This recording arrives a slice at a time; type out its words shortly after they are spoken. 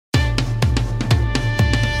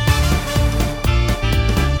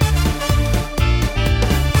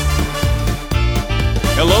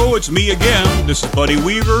Hello, it's me again. This is Buddy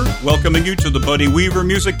Weaver, welcoming you to the Buddy Weaver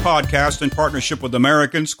Music Podcast in partnership with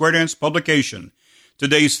American Square Dance Publication.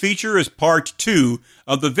 Today's feature is part 2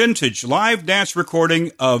 of the vintage live dance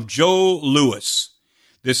recording of Joe Louis.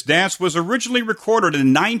 This dance was originally recorded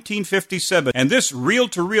in 1957, and this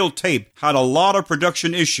reel-to-reel tape had a lot of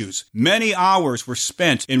production issues. Many hours were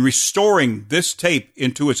spent in restoring this tape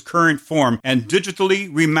into its current form and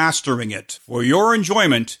digitally remastering it. For your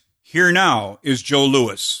enjoyment, here now is Joe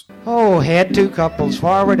Louis. Oh, head two couples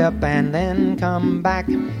forward up and then come back.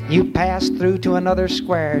 You pass through to another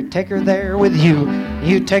square, take her there with you.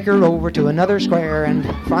 You take her over to another square and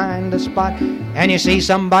find a spot. And you see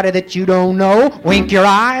somebody that you don't know, wink your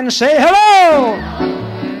eye and say hello.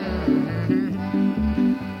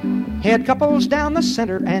 Head couples down the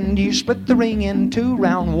center and you split the ring in two.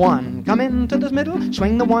 Round one, come into the middle,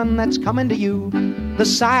 swing the one that's coming to you. The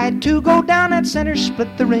side two, go down that center,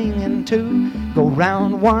 split the ring in two. Go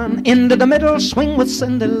round one, into the middle, swing with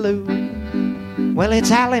Cindy Lou. Well, it's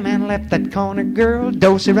Alley Man left that corner girl,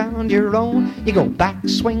 dose around your own. You go back,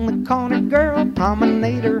 swing the corner girl,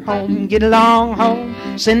 promenade her home. Get along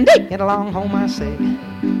home, Cindy, get along home, I say.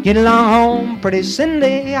 Get along home, pretty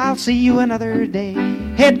Cindy, I'll see you another day.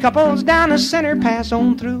 Head couples down the center, pass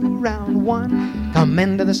on through round one. Come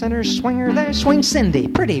into the center, swing her there, swing Cindy,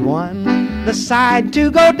 pretty one. The side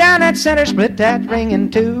two, go down that center, split that ring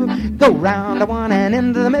in two. Go round the one and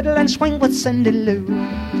into the middle and swing with Cindy Lou.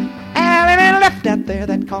 Alley Man left out there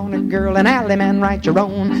that corner girl, and Alley Man right your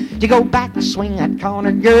own. You go back, swing that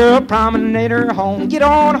corner girl, promenade her home. Get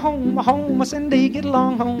on home, home, Cindy, get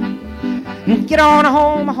along home. Get on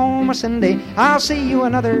home, home, Cindy, I'll see you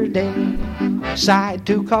another day. Side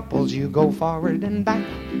two couples, you go forward and back.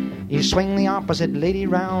 You swing the opposite lady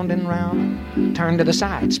round and round. Turn to the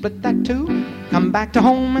side, split that two. Come back to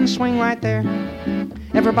home and swing right there.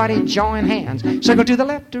 Everybody join hands. Circle to the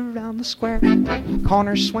left around the square.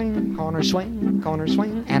 Corner swing, corner swing, corner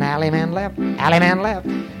swing. And Alley Man left,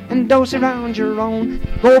 and dose around your own.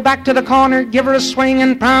 Go back to the corner, give her a swing,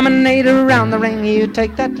 and promenade around the ring. You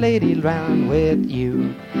take that lady round with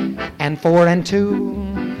you. And 4 and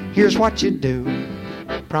 2, here's what you do.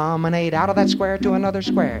 Promenade out of that square to another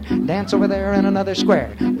square. Dance over there in another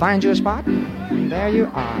square. Find you a spot, and there you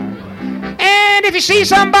are. And if you see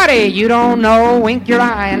somebody you don't know, wink your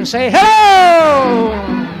eye and say hello.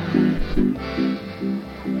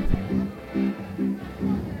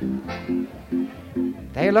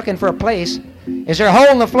 They're looking for a place. Is there a hole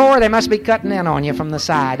in the floor? They must be cutting in on you from the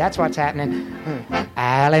side. That's what's happening.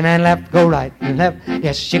 Alley Man left, go right and left.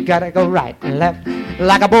 Yes, you gotta go right and left.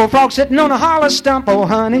 Like a bullfrog sitting on a hollow stump, oh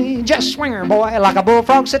honey, just swing her, boy. Like a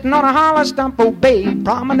bullfrog sitting on a hollow stump, oh babe,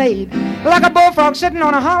 promenade. Like a bullfrog sitting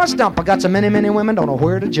on a hollow stump. I got so many, many women, don't know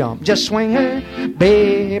where to jump. Just swing her,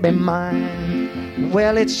 baby mine.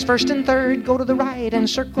 Well, it's first and third, go to the right and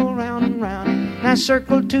circle round and round. Now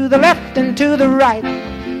circle to the left and to the right.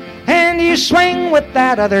 And you swing with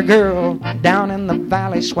that other girl. Down in the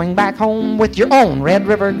valley, swing back home with your own Red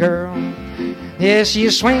River girl. Yes, you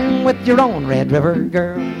swing with your own Red River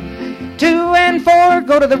girl. 2 and 4,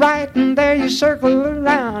 go to the right, and there you circle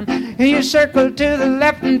around. You circle to the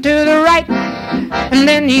left and to the right. And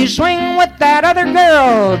then you swing with that other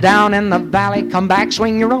girl. Down in the valley, come back,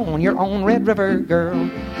 swing your own Red River girl.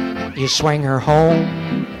 You swing her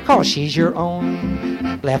home, 'cause she's your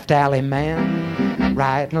own. Left alley man,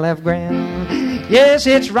 right and left grand. Yes,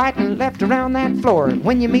 it's right and left around that floor.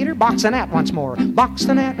 When you meet her, box the net once more. Box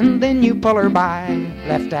the net and then you pull her by.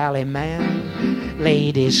 Left alley man,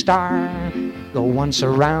 lady star, go once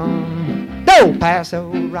around. Do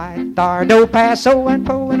paso, right there, do paso and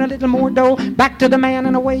po and a little more do. Back to the man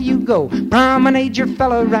and away you go. Promenade your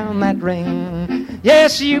fella around that ring.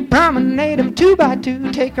 Yes, you promenade him 2 by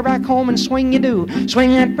 2. Take her back home and swing you do.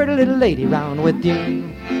 Swing that pretty little lady round with you.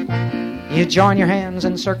 You join your hands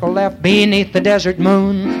and circle left beneath the desert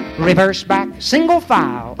moon. Reverse back, single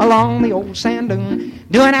file along the old sand dune.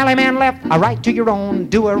 Do an alley man left, a right to your own.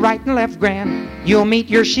 Do a right and left grand. You'll meet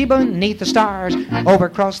your Sheba neath the stars. Over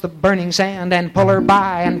across the burning sand and pull her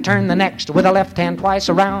by and turn the next with a left hand twice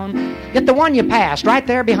around. Get the one you passed right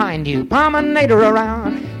there behind you. Promenade her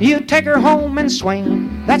around. You take her home and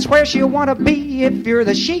swing. That's where she'll want to be if you're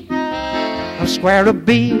the sheik of Square of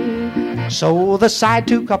B. So the side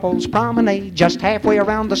 2 couples promenade just halfway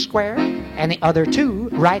around the square, and the other 2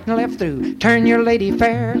 right and left through. Turn your lady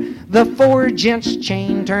fair. The 4 gents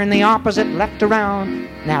chain, turn the opposite left around.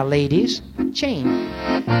 Now ladies, chain.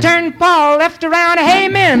 Turn Paul left around. Hey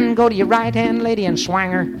men, go to your right hand lady and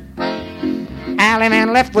swang her. Alley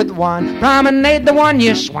man left with one. Promenade the one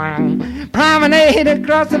you swung. Promenade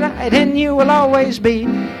across the night and you will always be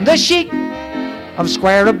the chic of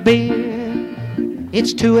square of B.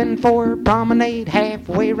 It's 2 and 4, promenade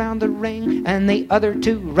halfway round the ring, and the other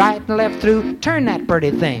 2 right and left through. Turn that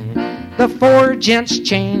pretty thing. The 4 gents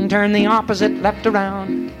chain, turn the opposite left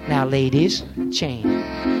around. Now ladies, chain.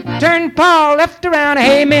 Turn Paul left around.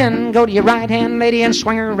 Hey men, go to your right hand lady and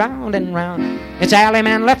swing her round and round. It's alley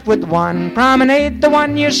man left with 1, promenade the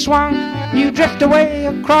one you swung. You drift away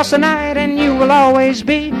across the night and you will always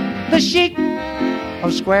be the chic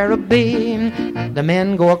of square of B. The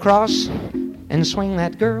men go across and swing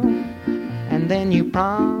that girl, and then you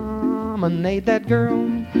promenade that girl.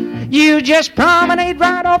 You just promenade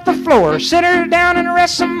right off the floor. Sit her down and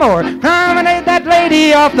rest some more. Promenade that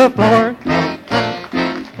lady off the floor.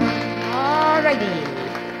 All righty.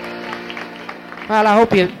 Well, I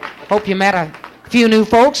hope you met a few new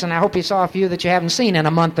folks, and I hope you saw a few that you haven't seen in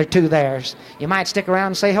a month or 2 there. You might stick around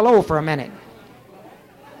and say hello for a minute.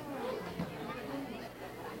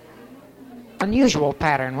 Unusual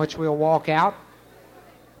pattern, which we'll walk out.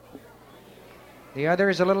 The other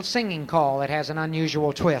is a little singing call that has an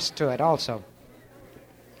unusual twist to it also.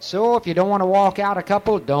 So if you don't want to walk out a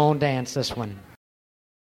couple, don't dance this one.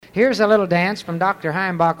 Here's a little dance from Dr.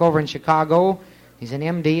 Heimbach over in Chicago. He's an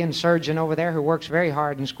MD and surgeon over there who works very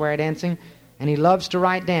hard in square dancing, and he loves to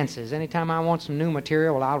write dances. Anytime I want some new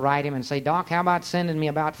material, well, I'll write him and say, Doc, how about sending me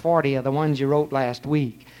about 40 of the ones you wrote last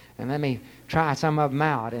week? And let me try some of them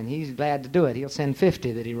out, and he's glad to do it. He'll send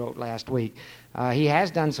 50 that he wrote last week. He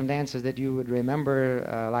has done some dances that you would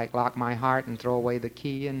remember, like Lock My Heart and Throw Away the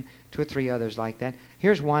Key, and 2 or 3 others like that.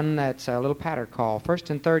 Here's one that's a little patter call.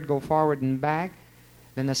 First and third go forward and back.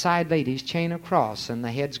 Then the side ladies chain across, and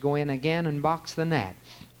the heads go in again and box the net.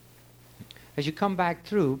 As you come back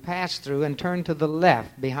through, pass through, and turn to the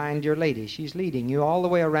left behind your lady. She's leading you all the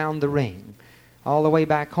way around the ring, all the way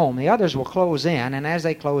back home. The others will close in, and as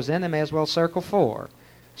they close in, they may as well circle 4.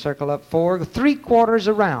 Circle up 4, 3/4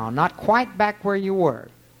 around, not quite back where you were.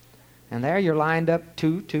 And there you're lined up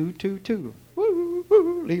 2, 2, 2, 2. Woo,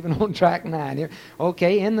 woo, leaving on track 9 here.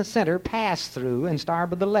 Okay, in the center, pass through and start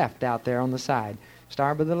with the left out there on the side.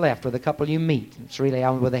 Start with the left with a couple you meet. It's really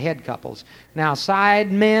out with the head couples. Now, side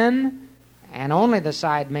men, and only the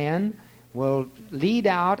side men, will lead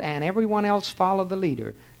out, and everyone else follow the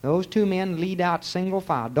leader. Those 2 men lead out single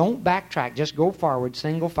file. Don't backtrack. Just go forward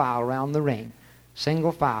single file around the ring.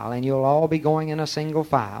 Single file, and you'll all be going in a single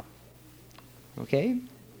file. Okay?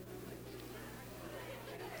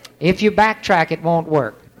 If you backtrack, it won't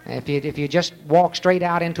work. If you just walk straight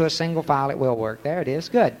out into a single file, it will work. There it is.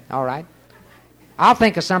 Good. All right. I'll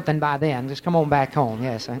think of something by then. Just come on back home.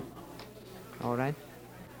 Yes. All right.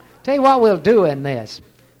 Tell you what we'll do in this.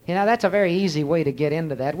 You know, that's a very easy way to get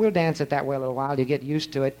into that. We'll dance it that way a little while. You get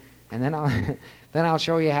used to it. And then I'll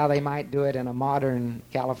show you how they might do it in a modern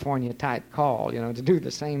California type call, you know, to do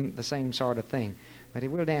the same sort of thing. But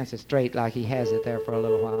we'll dance it straight like he has it there for a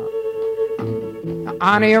little while. Now,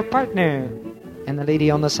 honor your partner. And the lady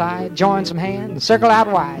on the side, join some hands, circle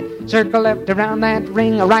out wide. Circle left around that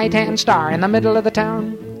ring, a right-hand star in the middle of the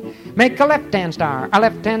town. Make a left-hand star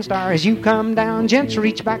as you come down. Gents,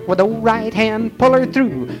 reach back with the right hand, pull her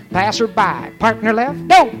through, pass her by. Partner left,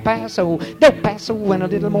 don't passo, and a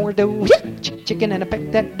little more dough. Chicken and a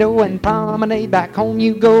peck that dough, and promenade back home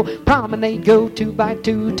you go. Promenade, go 2 by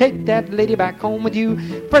 2, take that lady back home with you.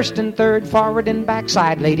 First and third, forward and back,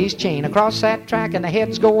 side ladies chain across that track, and the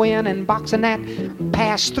heads go in and box and that.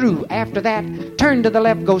 Pass through after that, turn to the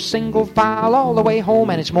left, go single file all the way home,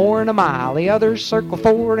 and it's more than a mile. The others circle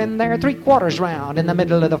 4 and there 3/4 round in the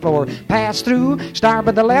middle of the floor. Pass through, star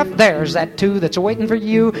by the left, there's that 2 that's waiting for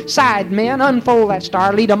you. Side men, unfold that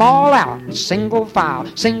star, lead them all out. Single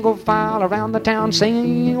file around the town,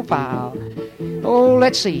 single file. Oh,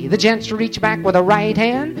 let's see, the gents reach back with a right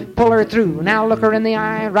hand, pull her through. Now look her in the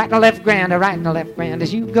eye, right and left grand, a right and left grand.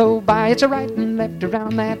 As you go by, it's a right and left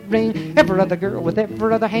around that ring. Every other girl with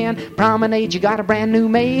every other hand. Promenade, you got a brand new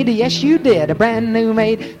maid. Yes, you did, a brand new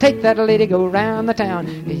maid. Take that lady, go round the town.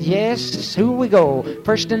 Yes, who we go.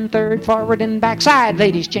 First and third, forward and back. Side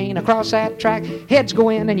ladies chain across that track. Heads go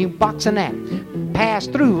in and you box in that. Pass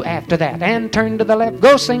through after that and turn to the left.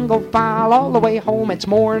 Go single file all the way home. It's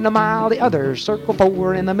more than a mile. The others circle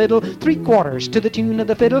 4 in the middle. 3/4 to the tune of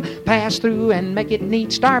the fiddle. Pass through and make it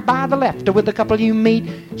neat. Start by the left with a couple you meet.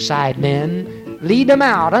 Side men, lead them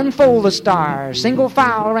out, unfold the stars. Single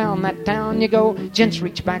file around that town you go. Gents,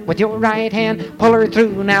 reach back with your right hand, pull her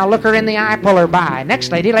through. Now look her in the eye, pull her by.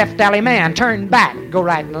 Next lady, left alley man, turn back, go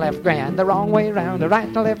right and left grand. The wrong way round, the right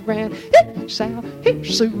and left grand. Hip, Sal, hip,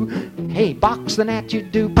 Sue. Hey, box the gnat you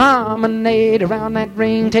do, promenade around that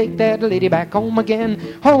ring. Take that lady back home again.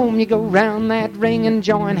 Home you go round that ring and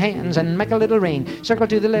join hands and make a little ring. Circle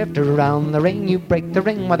to the left around the ring. You break the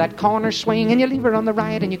ring with that corner swing and you leave her on the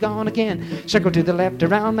right and you're gone again. Circle to the left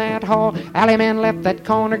around that hall. Alley man left that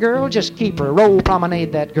corner girl. Just keep her, roll,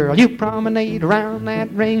 promenade that girl. You promenade around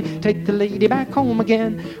that ring. Take the lady back home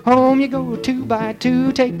again. Home you go 2 by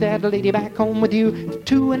 2. Take that lady back home with you.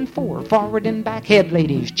 2 and 4, forward and back. Head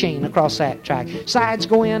ladies, chain across that track. Sides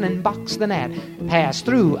go in and box the gnat. Pass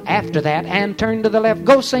through after that and turn to the left.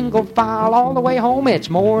 Go single file all the way home. It's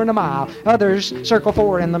more than a mile. Others circle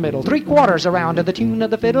 4 in the middle. 3/4 around to the tune of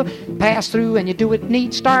the fiddle. Pass through and you do it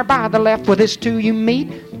neat. Start by the left with this 2 you meet.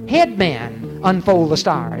 Headman, unfold the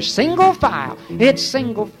stars. Single file. It's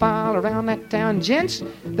single file around that town. Gents,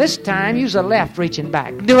 this time use a left reaching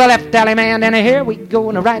back. Do a left alley man and here we go.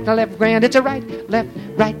 And a right and a left grand. It's a right, left,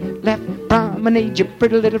 left. Promenade your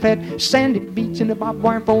pretty little pet. Sandy beach and a barbed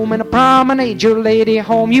wire foam. And a promenade your lady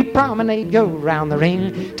home. You promenade, go round the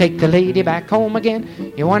ring. Take the lady back home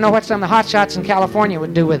again. You want to know what some of the hot shots in California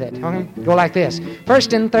would do with it? Go like this.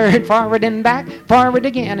 First and third, forward and back. Forward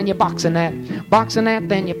again and you boxing that. Boxing that,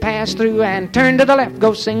 then you pass through and turn to the left.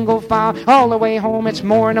 Go single file all the way home. It's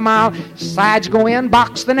more than a mile. Sides go in,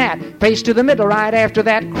 box the gnat. Face to the middle right after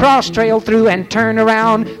that. Cross trail through and turn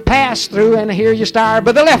around. Pass through and here you start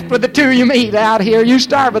by the left with the 2 you meet. Out here you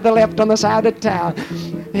start with the left on the side of town.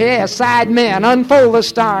 Yeah, side men, unfold the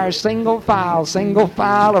stars. Single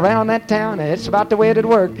file around that town. It's about the way it'd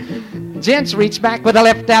work. Gents, reach back with the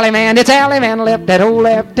left alley man. It's alley man left, that old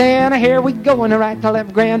left hand. Here we go in the right and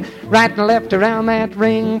left grand. Right and left around that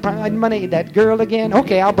ring. Promenade that girl again.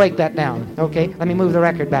 Okay, I'll break that down. Okay, let me move the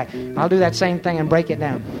record back. I'll do that same thing and break it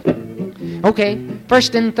down. Okay,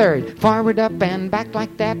 first and third. Forward up and back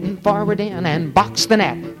like that and forward in and box the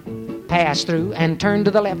gnat. Pass through and turn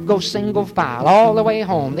to the left. Go single file all the way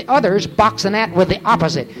home. The others box the gnat with the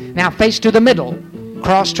opposite. Now face to the middle.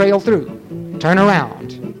 Cross trail through. Turn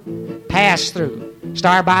around. Pass through.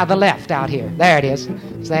 Start by the left out here. There it is.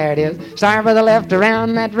 There it is. Start by the left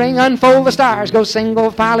around that ring. Unfold the stars. Go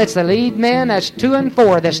single file. It's the lead men. That's 2 and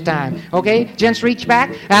 4 this time. Okay? Gents, reach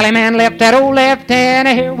back. Alley man left, that old left hand.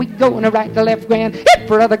 Here we go in the right to left grand. Hit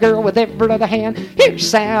for other girl with every other hand. Here's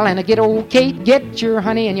Sal and get old Kate. Get your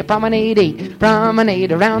honey and you promenade 8.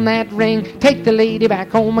 Promenade around that ring. Take the lady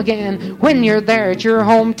back home again. When you're there at your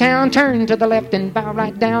hometown, turn to the left and bow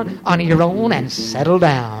right down on your own and settle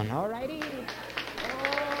down. All righty?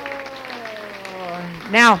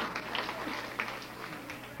 Now,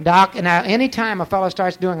 Doc, now anytime a fellow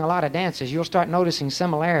starts doing a lot of dances, you'll start noticing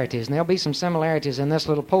similarities, and there'll be some similarities in this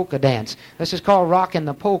little polka dance. This is called Rockin'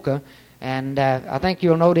 the Polka, and I think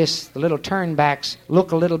you'll notice the little turnbacks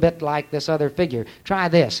look a little bit like this other figure. Try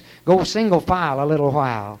this. Go single file a little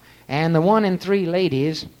while, and the 1 and 3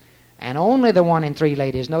 ladies, and only the 1 and 3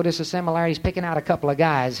 ladies, notice the similarities, picking out a couple of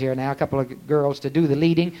guys here now, a couple of girls to do the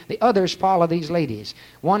leading. The others follow these ladies.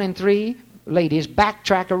 1 and 3 ladies,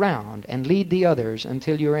 backtrack around and lead the others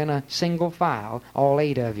until you're in a single file, all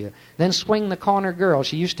 8 of you. Then swing the corner girl.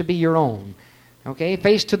 She used to be your own. Okay,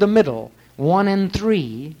 face to the middle. 1 and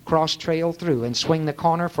 3, cross trail through and swing the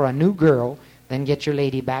corner for a new girl. Then get your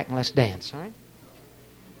lady back and let's dance. All right?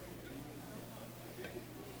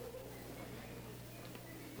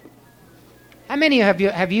 How many of you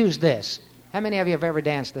have used this? How many of you have ever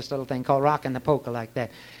danced this little thing called Rockin' the Polka like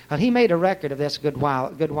that? Well, he made a record of this a good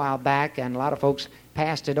while back, and a lot of folks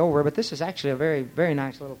passed it over, but this is actually a very, very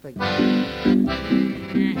nice little figure.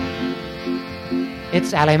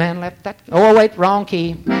 It's alley man left that... Oh, wait, wrong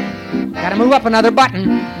key. Got to move up another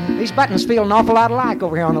button. These buttons feel an awful lot alike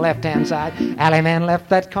over here on the left-hand side. Alley man left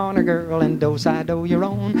that corner girl, and do-si-do your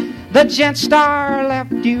own. The gent star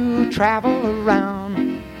left you travel around.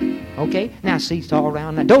 Okay, now seats all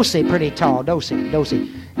around. Now, do-si, pretty tall,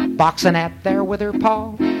 do-si. Boxing at there with her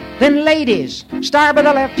paw. Then ladies, start by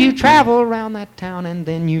the left, you travel around that town, and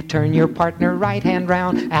then you turn your partner right hand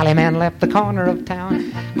round. Alley man left the corner of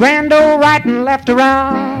town. Grand old right and left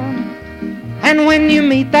around. And when you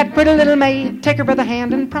meet that pretty little maid, take her by the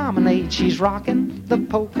hand and promenade. She's rocking the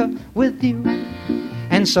polka with you.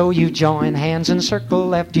 And so you join hands and circle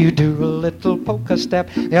left. You do a little polka step.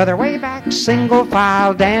 The other way back, single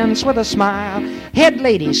file, dance with a smile. Head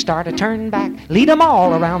ladies start a turn back. Lead them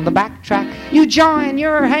all around the back track. You join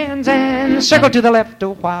your hands and circle to the left a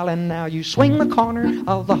while. And now you swing the corner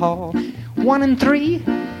of the hall. 1 and 3,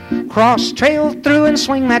 cross, trail through, and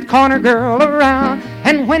swing that corner girl around.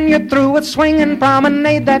 And when you're through with swinging,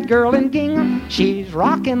 promenade that girl in gingham. She's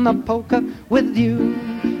rocking the polka with you.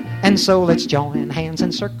 And so let's join hands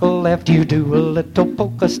and circle left. You do a little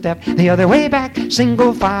polka step the other way back.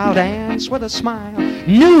 Single file dance with a smile.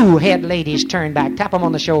 New head ladies turn back. Tap them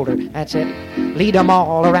on the shoulder. That's it. Lead them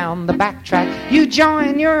all around the back track. You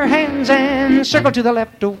join your hands and circle to the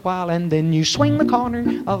left a while. And then you swing the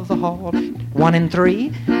corner of the hall. 1 and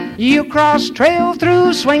 3. You cross, trail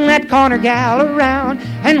through, swing that corner gal around.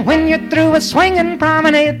 And when you're through with swinging,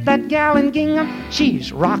 promenade that gal in gingham.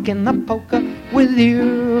 She's rocking the polka with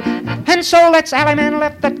you. And so let's alleyman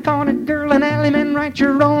left that corner girl and alleyman right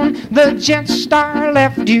your own. The gent star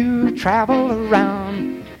left, you travel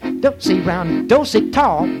around. Dosey round, dosey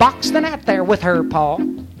tall, box the gnat there with her paw.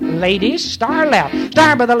 Ladies, star left,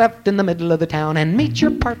 star by the left in the middle of the town, and meet your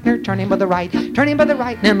partner, turn him by the right, and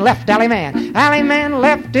then left alleyman. Alleyman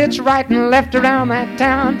left, it's right and left around that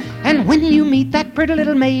town. And when you meet that pretty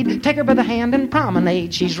little maid, take her by the hand and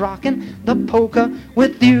promenade. She's rocking the polka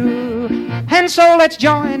with you. And so let's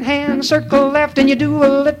join hands, circle left, and you do a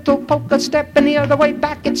little polka step, and the other way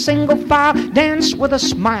back it's single file, dance with a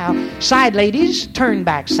smile. Side ladies, turn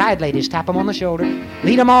back, side ladies, tap them on the shoulder,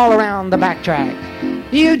 lead them all around the back track.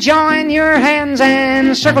 You join your hands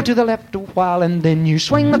and circle to the left a while, and then you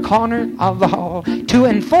swing the corner of the hall. 2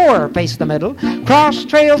 and 4 face the middle, cross,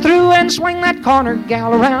 trail through, and swing that corner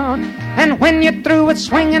gal around. And when you're through with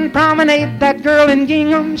swinging, promenade that girl in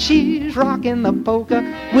gingham. She's rocking the polka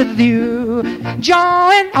with you.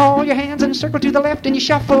 Join all your hands and circle to the left, and you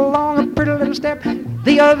shuffle along a pretty little step.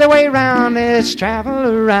 The other way round, it's travel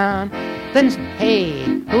around. Then, hey,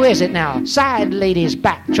 who is it now? Side ladies,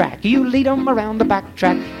 backtrack. You lead them around the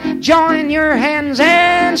backtrack. Join your hands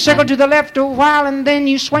and circle to the left a while, and then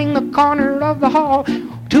you swing the corner of the hall.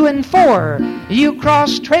 2 and 4, you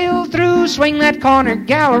cross, trail through, swing that corner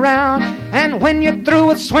gal around. And when you're through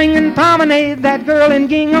with swinging, promenade that girl in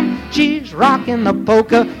gingham. She's rocking the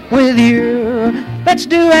polka with you. Let's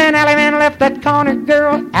do an alleyman left that corner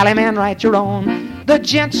girl, alleyman right your own. The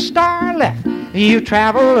gent star left, you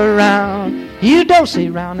travel around. You dosey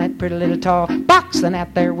round that pretty little tall, box the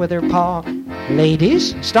gnat there with her paw.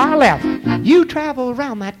 Ladies, star left, you travel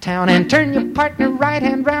around that town and turn your partner right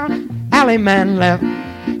hand round. Alleyman left,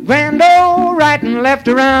 grand old right and left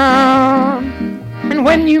around. And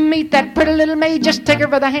when you meet that pretty little maid, just take her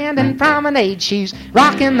by the hand and promenade. She's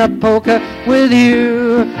rocking the polka with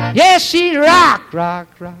you. Yes, she's rock, rock,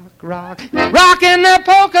 rock, rock, rocking the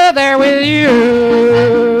polka there with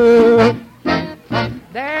you.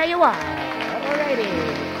 There you are. Alrighty.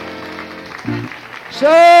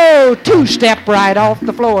 So, 2-step right off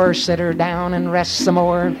the floor, sit her down and rest some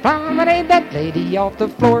more. Promenade that lady off the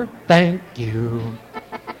floor. Thank you.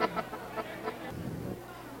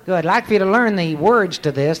 Good. I'd like for you to learn the words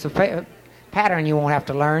to this, the pattern you won't have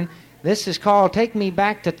to learn. This is called Take Me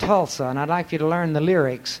Back to Tulsa, and I'd like for you to learn the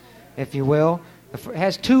lyrics, if you will. It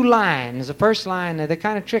has 2 lines. The first line, they're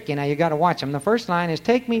kind of tricky. Now, you got to watch them. The first line is,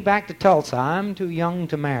 take me back to Tulsa, I'm too young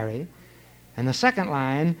to marry. And the second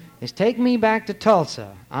line is, take me back to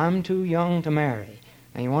Tulsa, I'm too young to marry.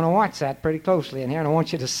 And you want to watch that pretty closely in here, and I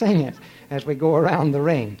want you to sing it as we go around the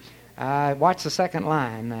ring. Watch the second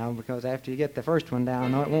line now, because after you get the first one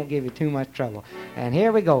down, it won't give you too much trouble. And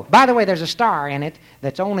here we go. By the way, there's a star in it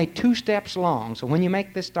that's only 2 steps long, so when you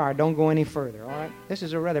make this star, don't go any further, all right? This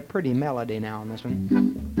is a rather pretty melody now on this one.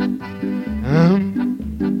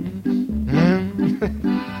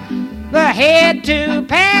 The head to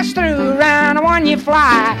pass through, round one you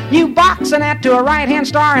fly. You boxing that to a right-hand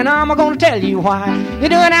star, and I'm going to tell you why. You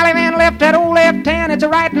do an alleyman left, that old left hand, it's a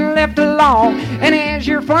right and left along. And as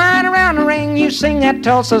you're flying around the ring, you sing that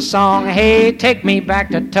Tulsa song. Hey, take me back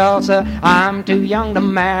to Tulsa, I'm too young to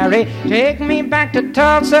marry. Take me back to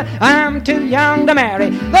Tulsa, I'm too young to marry.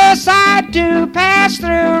 The side to pass through,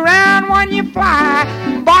 round one you fly.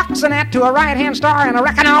 Boxing that to a right-hand star, and I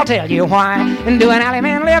reckon I'll tell you why. And do an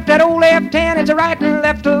alleyman left, that old left hand, it's a right and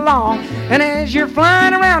left along. And as you're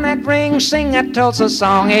flying around that ring, sing that Tulsa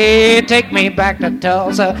song. Hey, take me back to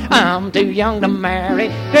Tulsa, I'm too young to marry.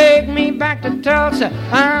 Take me back to Tulsa,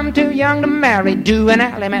 I'm too young to marry. Do an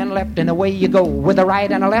alleyman left, and away you go, with a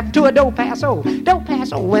right and a left to a do paso,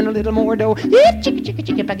 and a little more do. Yeah, chicka chicka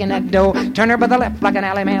chicka back in that do. Turn her by the left like an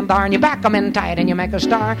alleyman darn. You back 'em in tight and you make a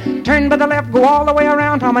star. Turn by the left, go all the way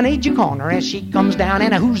around, promenade your corner as she comes down.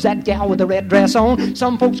 And who's that gal with the red dress on?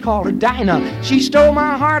 Some folks call her Dinah. She stole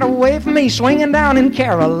my heart away from me, swinging down in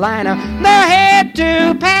Carolina. The head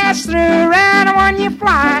to pass pass through, round one you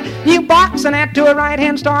fly. You boxing that to a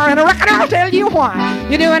right-hand star, and I reckon I'll tell you why.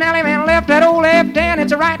 You do an alley man left, that old left hand,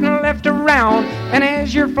 it's a right and a left around. And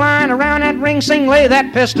as you're flying around that ring, sing, lay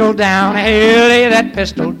that pistol down. Hey, lay that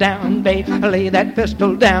pistol down, babe, lay that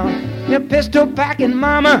pistol down. Your pistol packing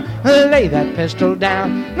mama, lay that pistol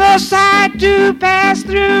down. The side to pass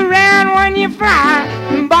through, round when you fly.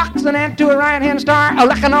 Boxing that to a right-hand star, I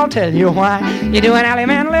reckon I'll tell you why. You do an alley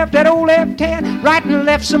man left, that old left hand, right and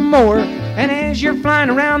left some more. And as you're flying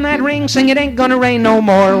around that ring, sing, it ain't gonna rain no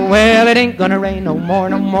more. Well, it ain't gonna rain no more,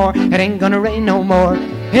 no more. It ain't gonna rain no more.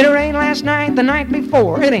 It rained last night, the night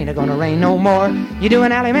before. It ain't gonna rain no more. You do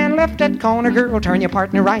an alley man left that corner, girl, turn your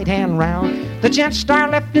partner right hand round. The gent star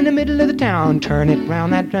left in the middle of the town, turn it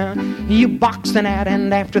round that round. You box the nat,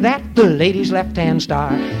 and after that, the lady's left hand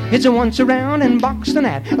star. It's a once around and box the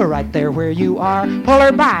nat, right there where you are. Pull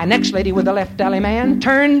her by, next lady with the left alley man,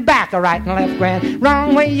 turn back a right and left grand.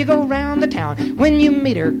 Wrong way you go round the town. When you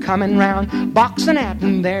meet her coming round, box the nat,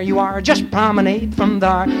 and there you are. Just promenade from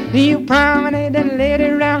there. You promenade and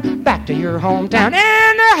later round, back to your hometown.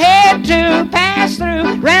 And ahead to pass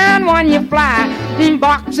through, round one you fly.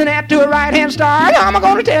 Boxing that to a right-hand star, I'm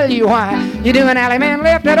gonna tell you why. You do an alley man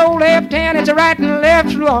left, that old left hand, it's a right and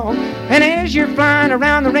left long. And as you're flying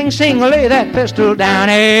around the ring, sing, lay that pistol down.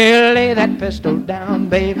 Hey, lay that pistol down,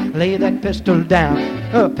 babe, lay that pistol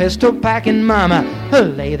down. Pistol packing mama,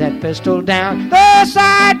 lay that pistol down. The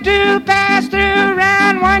side to pass through,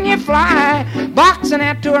 round when you fly. Boxing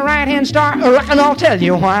that to a right-hand star, I reckon I'll tell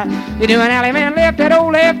you why. You do an alley man left, that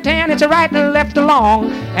old left hand, it's a right and a left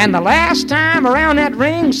along. And the last time around that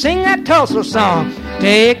ring, sing that Tulsa song.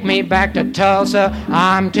 Take me back to Tulsa,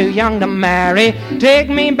 I'm too young to marry. Take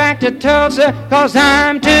me back to Tulsa, 'cause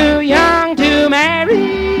I'm too young to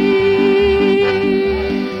marry.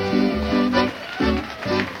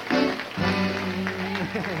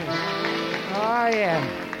 Oh, yeah.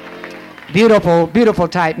 Beautiful, beautiful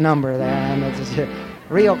tight number there. And it's a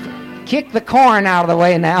real... Kick the corn out of the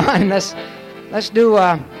way now, and let's do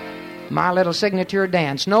my little signature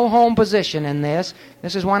dance. No home position in this.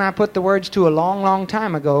 This is one I put the words to a long, long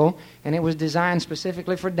time ago, and it was designed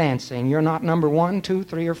specifically for dancing. You're not number 1, 2,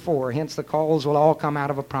 3, or 4, hence the calls will all come out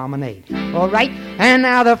of a promenade. All right, and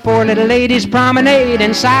now the 4 little ladies promenade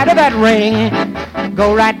inside of that ring.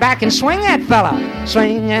 Go right back and swing that fella.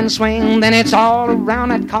 Swing and swing, then it's all around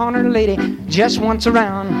that corner, lady. Just once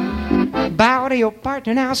around. Bow to your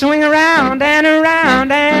partner now, swing around,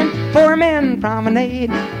 and 4 men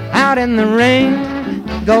promenade out in the ring.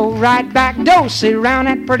 Go right back, dosey round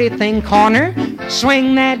that pretty thing corner.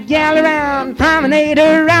 Swing that gal around, promenade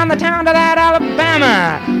around the town to that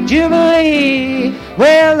Alabama Jubilee.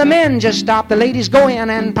 Well, the men just stop, the ladies go in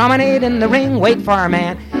and promenade in the ring. Wait for her,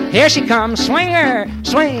 man. Here she comes, swing her,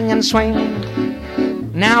 swing and swing.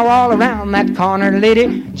 Now all around that corner,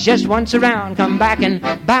 lady, just once around, come back and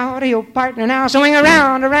bow to your partner now. Swing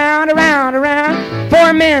around, around, around, around.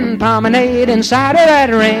 4 men promenade inside of that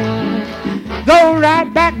ring. Go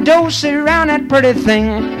right back, dosey around that pretty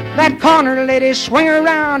thing. That corner, lady, swing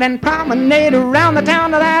around and promenade around the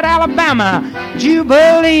town of that Alabama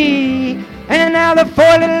Jubilee. And now the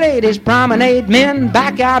 4 little ladies promenade, men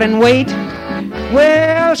back out and wait.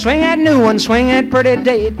 Well, swing that new one, swing that pretty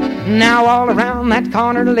date. Now all around that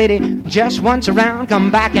corner, lady, just once around,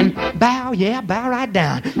 come back and bow, yeah, bow right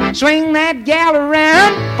down. Swing that gal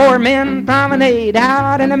around, 4 men promenade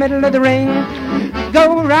out in the middle of the ring.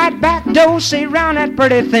 Go right back, dosey round that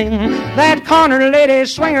pretty thing. That corner, lady,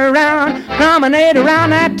 swing around, promenade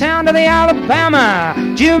around that town to the Alabama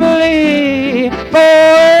Jubilee.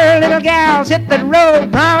 4 little gals hit that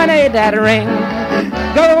road, promenade that ring.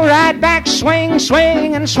 Go right back, swing,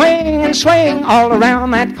 swing, and swing, and swing all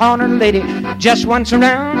around that corner, lady, just once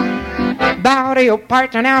around. Bow to your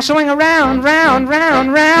partner now, swing around, round,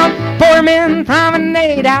 round, round. 4 men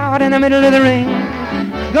promenade out in the middle of the ring.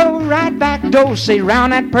 Go right back, dosey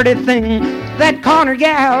round that pretty thing. That corner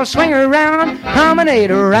gal, swing around,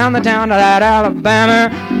 promenade around the town of that Alabama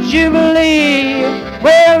Jubilee.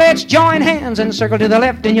 Well, let's join hands and circle to the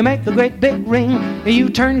left, and you make a great big ring. You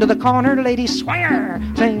turn to the corner, lady, swinger,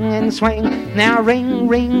 swing and swing. Now ring,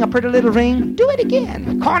 ring, a pretty little ring. Do it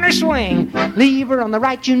again, corner swing. Leave her on the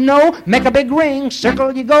right, you know, make a big ring.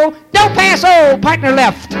 Circle you go, don't pass, oh, partner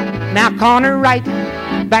left. Now corner right,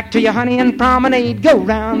 back to your honey and promenade. Go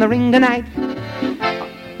round the ring tonight.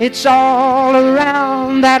 It's all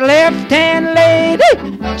around that left-hand lady.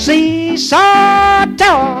 Seesaw,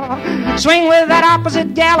 Swing with that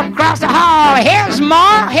opposite gal across the hall. Here's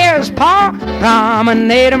Ma, here's Pa.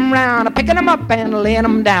 Promenade 'em round, picking 'em up and laying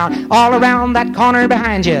 'em down. All around that corner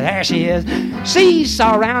behind you, there she is.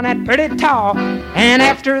 Seesaw around that pretty tall. And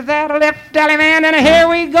after that, a left alley man, and here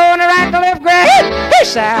we go, and a right to left grab. Here's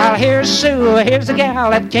Sal, here's Sue, here's the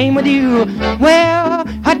gal that came with you. Well,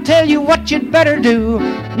 I tell you what you'd better do.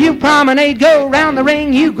 You promenade, go round the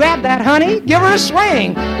ring, you grab that honey, give her a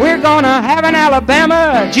swing. We're gonna have an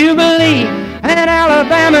Alabama Jubilee, an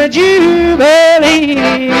Alabama Jubilee.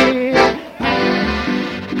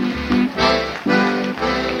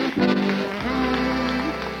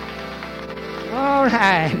 All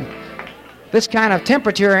right. This kind of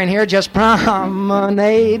temperature in here, just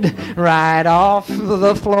promenade right off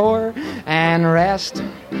the floor and rest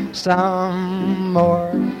some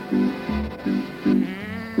more.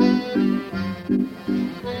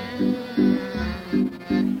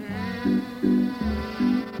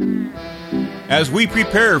 As we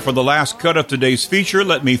prepare for the last cut of today's feature,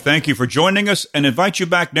 let me thank you for joining us and invite you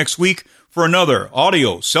back next week for another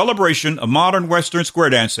audio celebration of modern Western square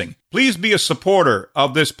dancing. Please be a supporter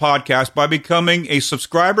of this podcast by becoming a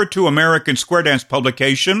subscriber to American Square Dance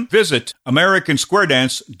publication. Visit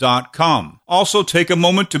americansquaredance.com. Also, take a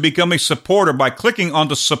moment to become a supporter by clicking on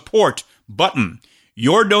the support button.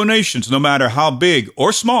 Your donations, no matter how big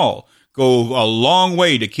or small, go a long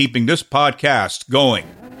way to keeping this podcast going.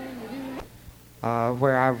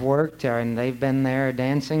 Where I've worked, and they've been there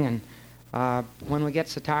dancing, and when we get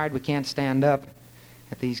so tired we can't stand up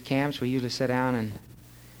at these camps, we usually sit down and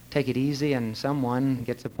take it easy, and someone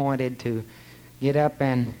gets appointed to get up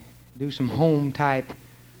and do some home-type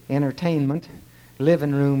entertainment,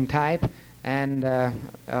 living room type, and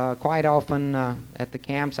quite often at the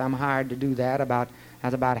camps I'm hired to do that.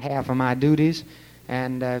 That's about half of my duties,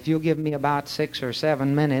 and if you'll give me about 6 or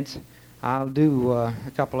 7 minutes, I'll do a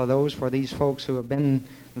couple of those for these folks who have been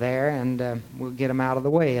there, and we'll get them out of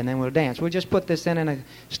the way, and then we'll dance. We'll just put this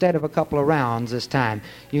instead of a couple of rounds this time.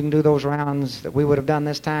 You can do those rounds that we would have done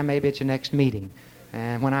this time maybe at your next meeting,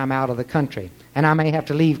 and when I'm out of the country. And I may have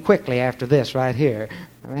to leave quickly after this right here.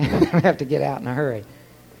 I may have to get out in a hurry.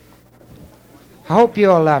 I hope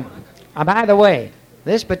you'll... by the way,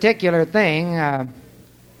 this particular thing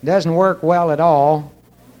doesn't work well at all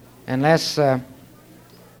unless you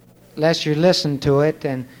listen to it,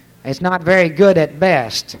 and it's not very good at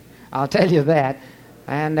best, I'll tell you that.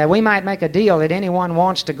 And we might make a deal that anyone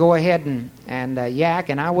wants to go ahead and yak,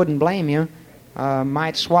 and I wouldn't blame you,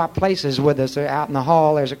 might swap places with us. Out in the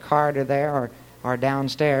hall, there's a corridor there, or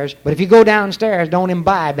downstairs. But if you go downstairs, don't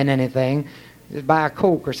imbibe in anything. Just buy a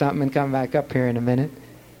Coke or something and come back up here in a minute.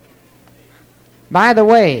 By the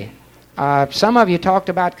way, some of you talked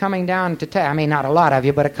about coming down to Texas. I mean, not a lot of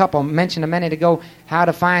you, but a couple mentioned a minute ago how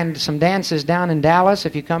to find some dances down in Dallas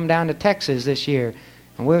if you come down to Texas this year.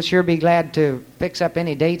 And we'll sure be glad to fix up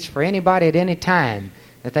any dates for anybody at any time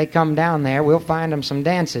that they come down there. We'll find them some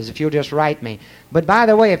dances if you'll just write me. But by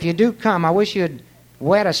the way, if you do come, I wish you'd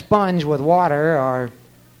wet a sponge with water, or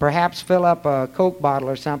perhaps fill up a Coke bottle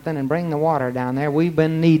or something and bring the water down there. We've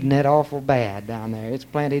been needing it awful bad down there. It's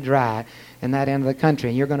plenty dry in that end of the country,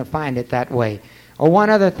 and you're going to find it that way. Oh, one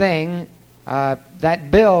other thing, that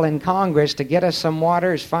bill in Congress to get us some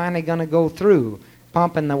water is finally going to go through,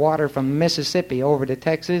 pumping the water from Mississippi over to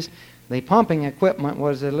Texas. The pumping equipment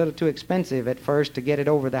was a little too expensive at first to get it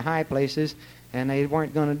over the high places, and they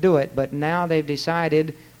weren't going to do it. But now they've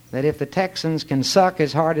decided that if the Texans can suck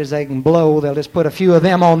as hard as they can blow, they'll just put a few of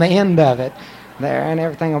them on the end of it there, and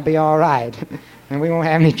everything will be all right. And we won't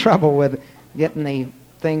have any trouble with getting the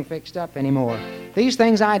thing fixed up anymore. These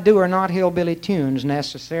things I do are not hillbilly tunes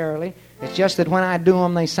necessarily. It's just that when I do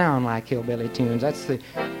them, they sound like hillbilly tunes. That's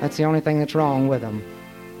the only thing that's wrong with them.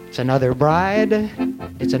 It's another bride.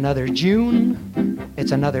 It's another June.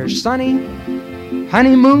 It's another sunny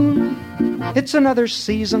honeymoon. It's another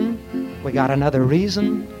season. We got another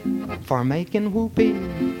reason for making whoopee.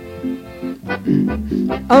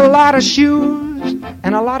 A lot of shoes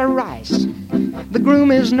and a lot of rice. The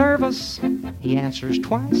groom is nervous. He answers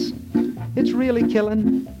twice. It's really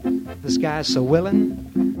killing. This guy's so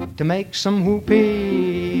willing to make some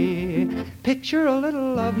whoopee. Picture a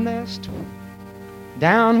little love nest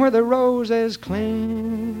down where the roses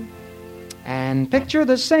cling, and picture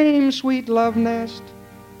the same sweet love nest,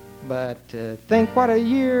 but think what a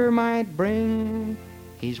year might bring.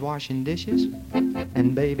 He's washing dishes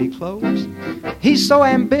and baby clothes. He's so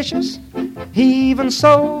ambitious, he even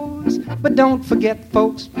sews. But don't forget,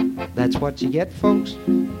 folks, that's what you get, folks,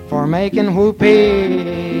 for making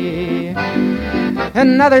whoopee.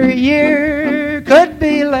 Another year could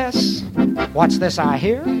be less. What's this I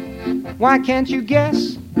hear? Why can't you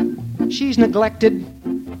guess? she's neglected,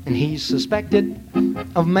 and he's suspected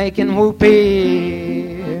of making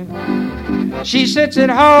whoopee. She sits at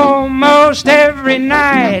home most every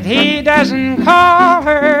night. He doesn't call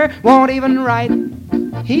her, won't even write.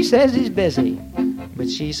 He says he's busy, but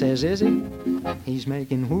she says, is he? He's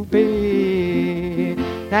making whoopee.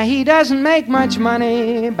 Now, he doesn't make much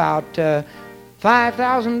money, about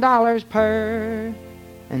 $5,000 per.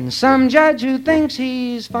 And some judge who thinks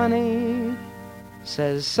he's funny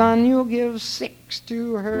says, son, you'll give 6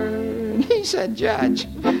 to her. And he said, Judge,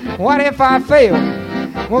 what if I fail?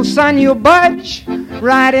 Well, son, you'll budge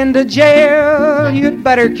right into jail. You'd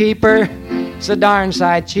better keep her. It's a darn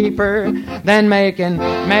sight cheaper than making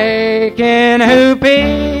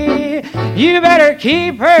whoopee. You better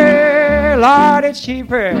keep her. Lord, it's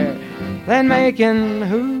cheaper than making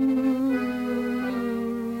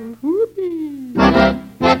whoopee.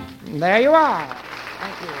 There you are.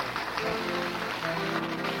 Thank you.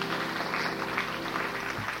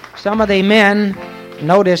 Some of the men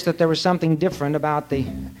noticed that there was something different about this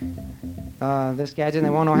gadget, and they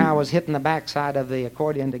want to know how I was hitting the backside of the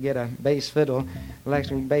accordion to get a bass fiddle,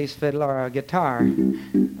 electric bass fiddle, or a guitar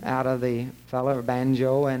out of the fellow, or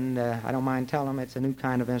banjo. And I don't mind telling them it's a new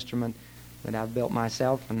kind of instrument that I've built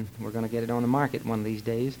myself, and we're going to get it on the market one of these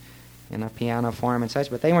days in a piano form and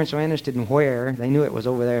such. But they weren't so interested in where. They knew it was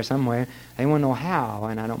over there somewhere. They want to know how,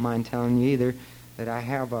 and I don't mind telling you either that I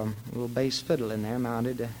have a little bass fiddle in there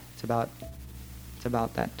mounted. It's about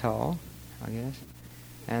that tall, I guess.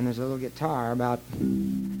 And there's a little guitar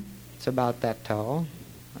it's about that tall,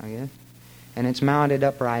 I guess. And it's mounted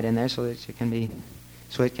upright in there so that it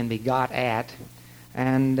can be got at.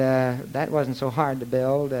 And that wasn't so hard to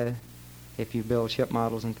build. If you build ship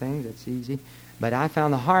models and things, it's easy. But I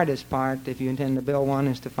found the hardest part, if you intend to build one,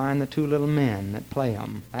 is to find the 2 little men that play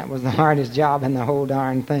them. That was the hardest job in the whole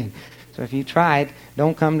darn thing. So if you try it,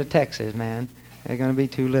 don't come to Texas, man. They're going to be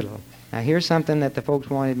too little. Now, here's something that the folks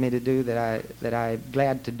wanted me to do that I'm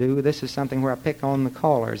glad to do. This is something where I pick on the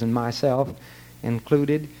callers, and myself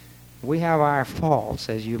included. We have our faults,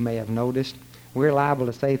 as you may have noticed. We're liable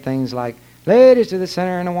to say things like, ladies to the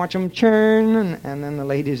center, and I watch them churn. And then the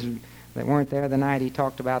ladies that weren't there the night he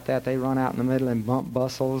talked about that, they run out in the middle and bump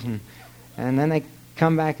bustles. And then they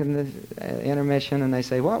come back in the intermission, and they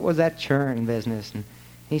say, what was that churn business? And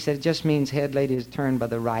he said, it just means head ladies turn by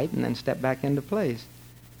the right and then step back into place.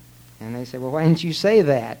 And they said, well, why didn't you say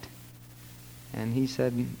that? And he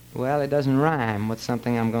said, well, it doesn't rhyme with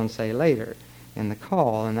something I'm going to say later in the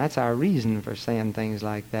call, and that's our reason for saying things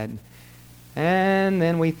like that. And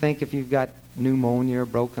then we think if you've got pneumonia or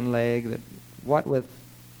broken leg, that what with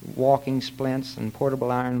walking splints and portable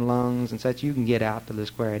iron lungs and such, you can get out to the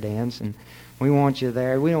square dance, and we want you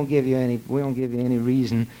there. We don't give you any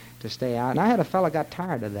reason to stay out. And I had a fellow got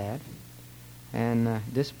tired of that and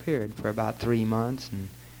disappeared for about 3 months. And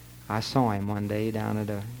I saw him one day he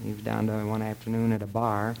was down to one afternoon at a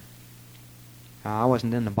bar. I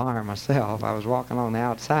wasn't in the bar myself. I was walking along the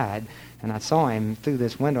outside, and I saw him through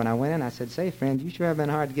this window, and I went in and I said, say, friend, you sure have been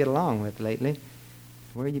hard to get along with lately.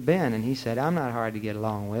 Where you been? And he said, I'm not hard to get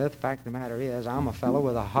along with. Fact of the matter is, I'm a fellow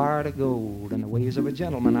with a heart of gold and the ways of a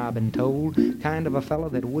gentleman, I've been told. Kind of a fellow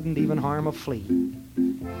that wouldn't even harm a flea.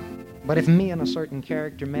 But if me and a certain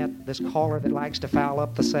character met, this caller that likes to foul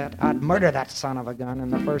up the set, I'd murder that son of a gun in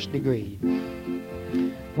the first degree.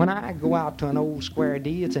 When I go out to an old square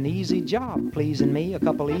D, it's an easy job pleasing me. A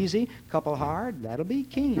couple easy, couple hard, that'll be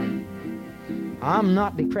keen. I'm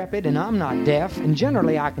not decrepit and I'm not deaf, and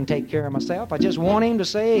generally I can take care of myself. I just want him to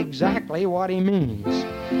say exactly what he means.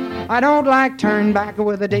 I don't like turn back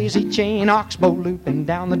with a daisy chain, oxbow looping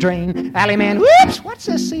down the drain. Alley man, whoops, what's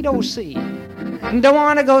this C-do-C? Don't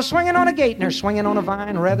want to go swinging on a gate nor swinging on a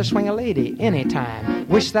vine, rather swing a lady anytime.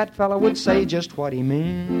 Wish that fella would say just what he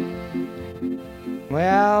means.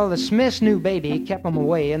 Well, the Smiths' new baby kept 'em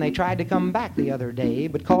away, and they tried to come back the other day,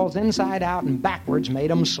 but calls inside out and backwards made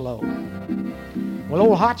 'em slow. Well,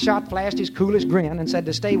 old Hotshot flashed his coolest grin and said,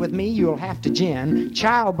 to stay with me, you'll have to gin.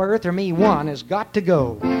 Childbirth or me one has got to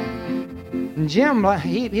go. And Jim,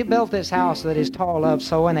 he built this house that his tall loved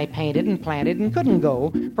so, and they painted and planted and couldn't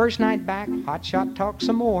go. First night back, Hotshot talked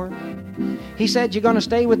some more. He said, you're going to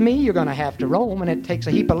stay with me, you're going to have to roam, and it takes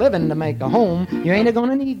a heap of living to make a home. You ain't going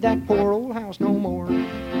to need that poor old house no more.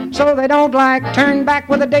 So they don't like turn back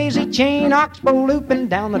with a daisy chain, oxbow looping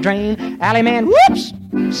down the drain. Alley man, whoops,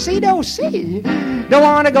 C-do-C. Don't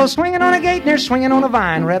want to go swinging on a gate nor swinging on a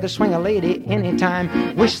vine, rather swing a lady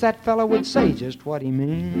anytime. Wish that fella would say just what he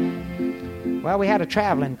means. Well, we had a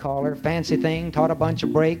traveling caller, fancy thing, taught a bunch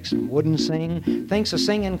of breaks and wouldn't sing. Thinks a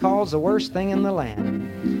singing call's the worst thing in the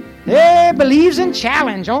land. Hey, boy believes in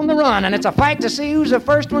challenge on the run, and it's a fight to see who's the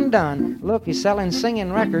first one done. Look, he's selling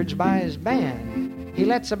singing records by his band. He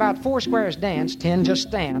lets about 4 squares dance, 10 just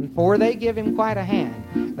stand, 4 they give him quite a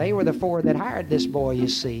hand. They were the 4 that hired this boy, you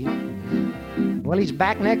see. Well, he's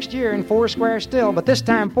back next year in 4 squares still, but this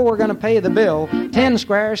time 4 gonna pay the bill. 10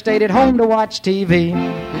 squares stayed at home to watch TV.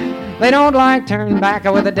 They don't like turn back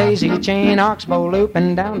with a daisy chain, oxbow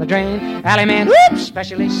looping down the drain. Alley man, whoop,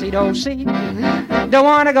 specially C-do-C. Don't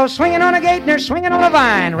want to go swinging on a gate nor swinging on a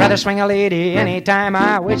vine. Rather swing a lady anytime.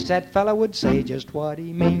 I wish that fella would say just what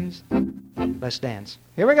he means. Let's dance.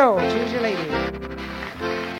 Here we go. Choose your lady.